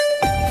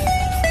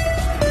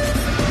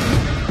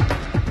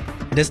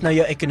Dis nou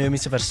jou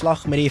ekonomiese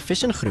verslag met die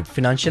Vision Groep,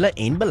 finansiële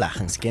en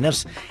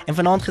beleggingskenners. En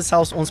vanaand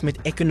gesels ons met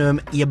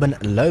ekonom Eben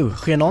Louw.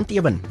 Goeienaand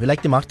Eben, hoe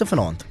lyk die markte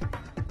vanaand?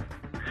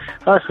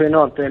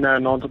 Goeienaand en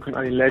naand ook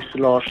aan die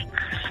luisteraars.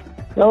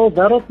 Wel,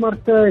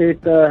 wêreldmarkte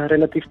het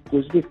relatief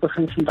positief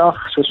begin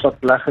vandag, soos wat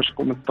beleggers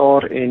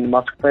kommentaar en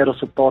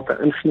maatskappyresultate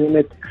ingeneem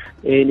het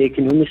en die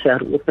ekonomiese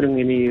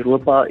heropening in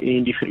Europa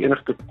en die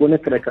Verenigde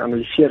Koninkryk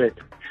geanalyseer het.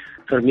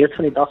 Vir meeste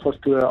van die dag was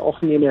toe 'n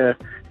algemene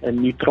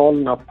neutrale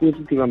na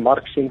positiewe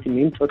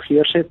marksentiment wat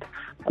geheers het,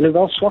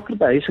 alhoewel swakker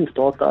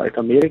behuisingsdata uit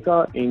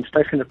Amerika en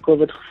stygende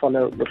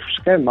COVID-gevalle oor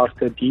verskeie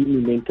markte die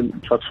momentum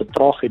wat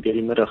vertraag het deur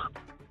die middag.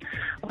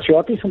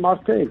 Asiatiese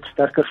markte het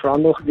sterker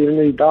verhandel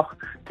gedurende die dag,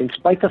 ten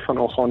spyte van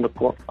aangaande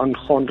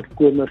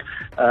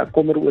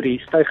kommer oor die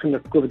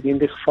stygende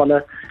COVID-19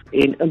 gevalle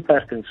en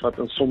inperkings wat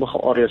in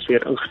sommige areas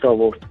weer ingestel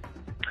word.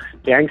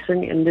 Die Hang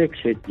Seng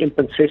Index het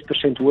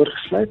 1.6% hoër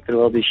gesluit,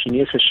 terwyl die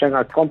Chinese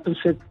Shanghai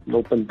Composite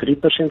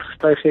 0.3%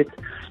 gestyg het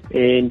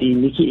en die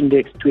Nikkei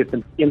Index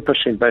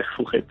 2.1%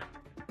 bygevoeg het.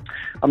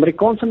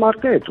 Amerikaanse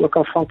markte het ook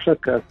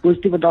aanvanklik 'n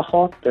positiewe dag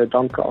gehad,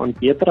 danke aan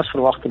beter as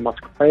verwagte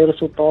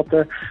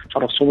maatskappyresultate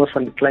van sommige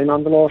van die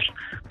kleinhandelaars,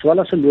 terwyl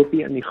as 'n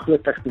loopie in die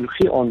groot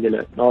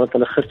tegnologie-aandele nadat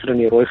hulle gister in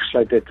die rooi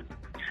gesluit het.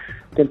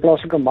 Ten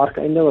plaaslike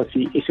markeinde was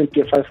die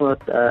S&P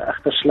 500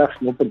 egter slegs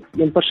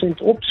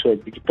 0.1% op, so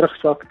 'n bietjie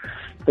terugsak,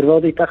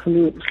 terwyl die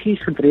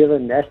tegnologie-gedrewe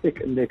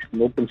Nasdaq-indeks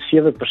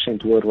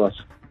 0.7% hoër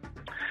was.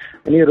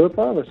 In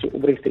Europa was die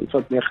opbrengste iets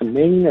wat meer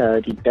gemeng.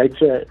 Die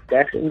Duitse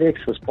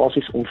DAX-indeks was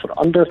basies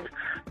onveranderd,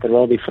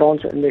 terwyl die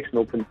Franse indeks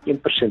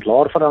 0.1%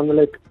 laer verhandel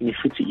het en die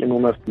FTSE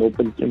 100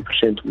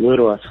 0.1%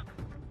 hoër was.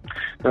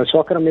 Nou,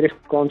 swakker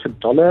Amerikaanse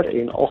dollar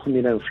en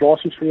algemene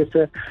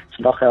inflasievrese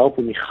vandag help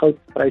om die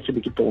goudpryse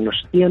bietjie te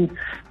ondersteun.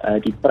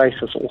 Die prys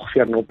was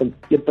ongeveer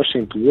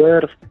 0.1%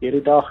 hoër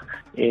hierdie dag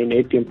en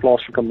het teen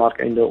plaaslike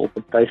markeinde op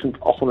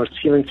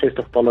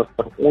 $1,867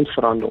 per ons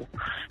verhandel,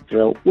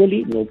 terwyl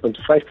olie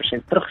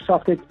 0.5%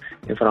 teruggesak het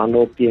en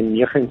verhandel teen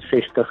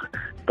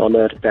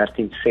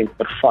 $69.13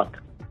 per vat.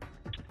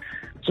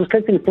 As ons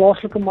kyk in die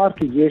plaaslike mark,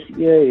 die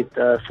JSE het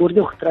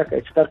voordeel getrek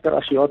uit sterker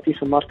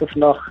Asiatiese markte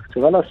vandag,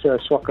 sowel as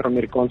swakker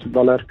Amerikaanse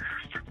dollar,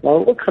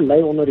 maar ook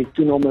gelei onder die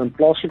toename in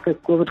plaaslike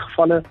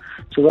COVID-gevalle,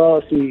 sowel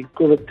as die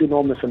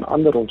COVID-toenames in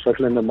ander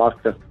ontwikkelende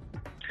markte.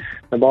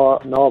 Na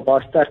 'n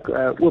baie sterk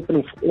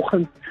opening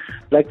vanoggend,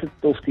 blyk dit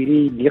of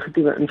hierdie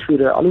negatiewe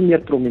invloede al hoe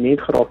meer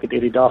prominent geraak het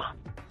hierdie dag.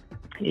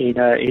 En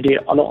het die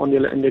alle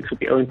aandele indeks op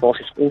die ou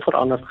basis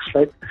onveranderd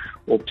gesluit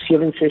op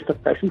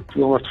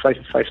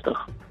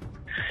 67.255.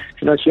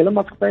 Finansiële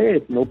maatskappye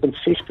het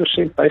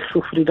 0.6%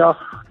 bygevoeg vir die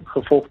dag,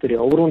 gevolg deur die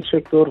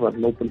hulpbronsektor wat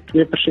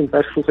 0.2%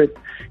 bygevoeg het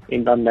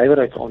en dan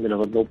nywerheidsaandele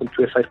wat 0.25%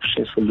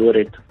 verloor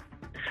het.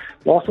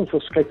 Laastens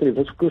ons kyk na die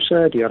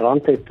wisselkoerse, die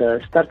rand het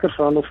sterker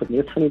verhandel vir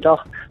meeste van die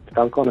dag, te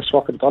danke aan 'n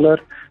swakker dollar,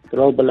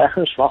 terwyl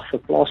beleggers wag vir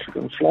plaaslike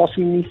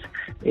inflasienuus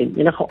en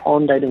enige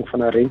aanduiding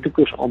van 'n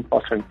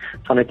rentekoersaanpassing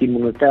vanuit die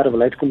monetêre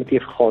beleidskomitee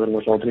vergadering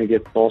wat later in die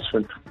week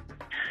plaasvind.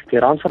 Die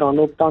rand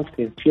verhandel tans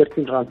teen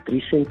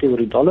R14.03 teenoor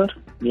die dollar,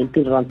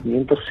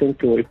 R19.90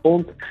 teenoor die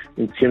pond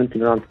en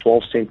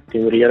R17.12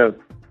 teenoor die euro.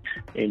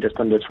 En dis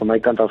dan dit van my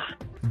kant af.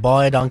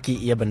 Baie dankie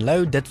Eben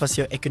Louw, dit was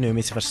jou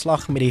ekonomiese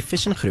verslag met die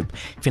Vision Groep,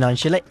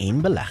 finansiële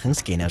en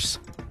beleggingskenners.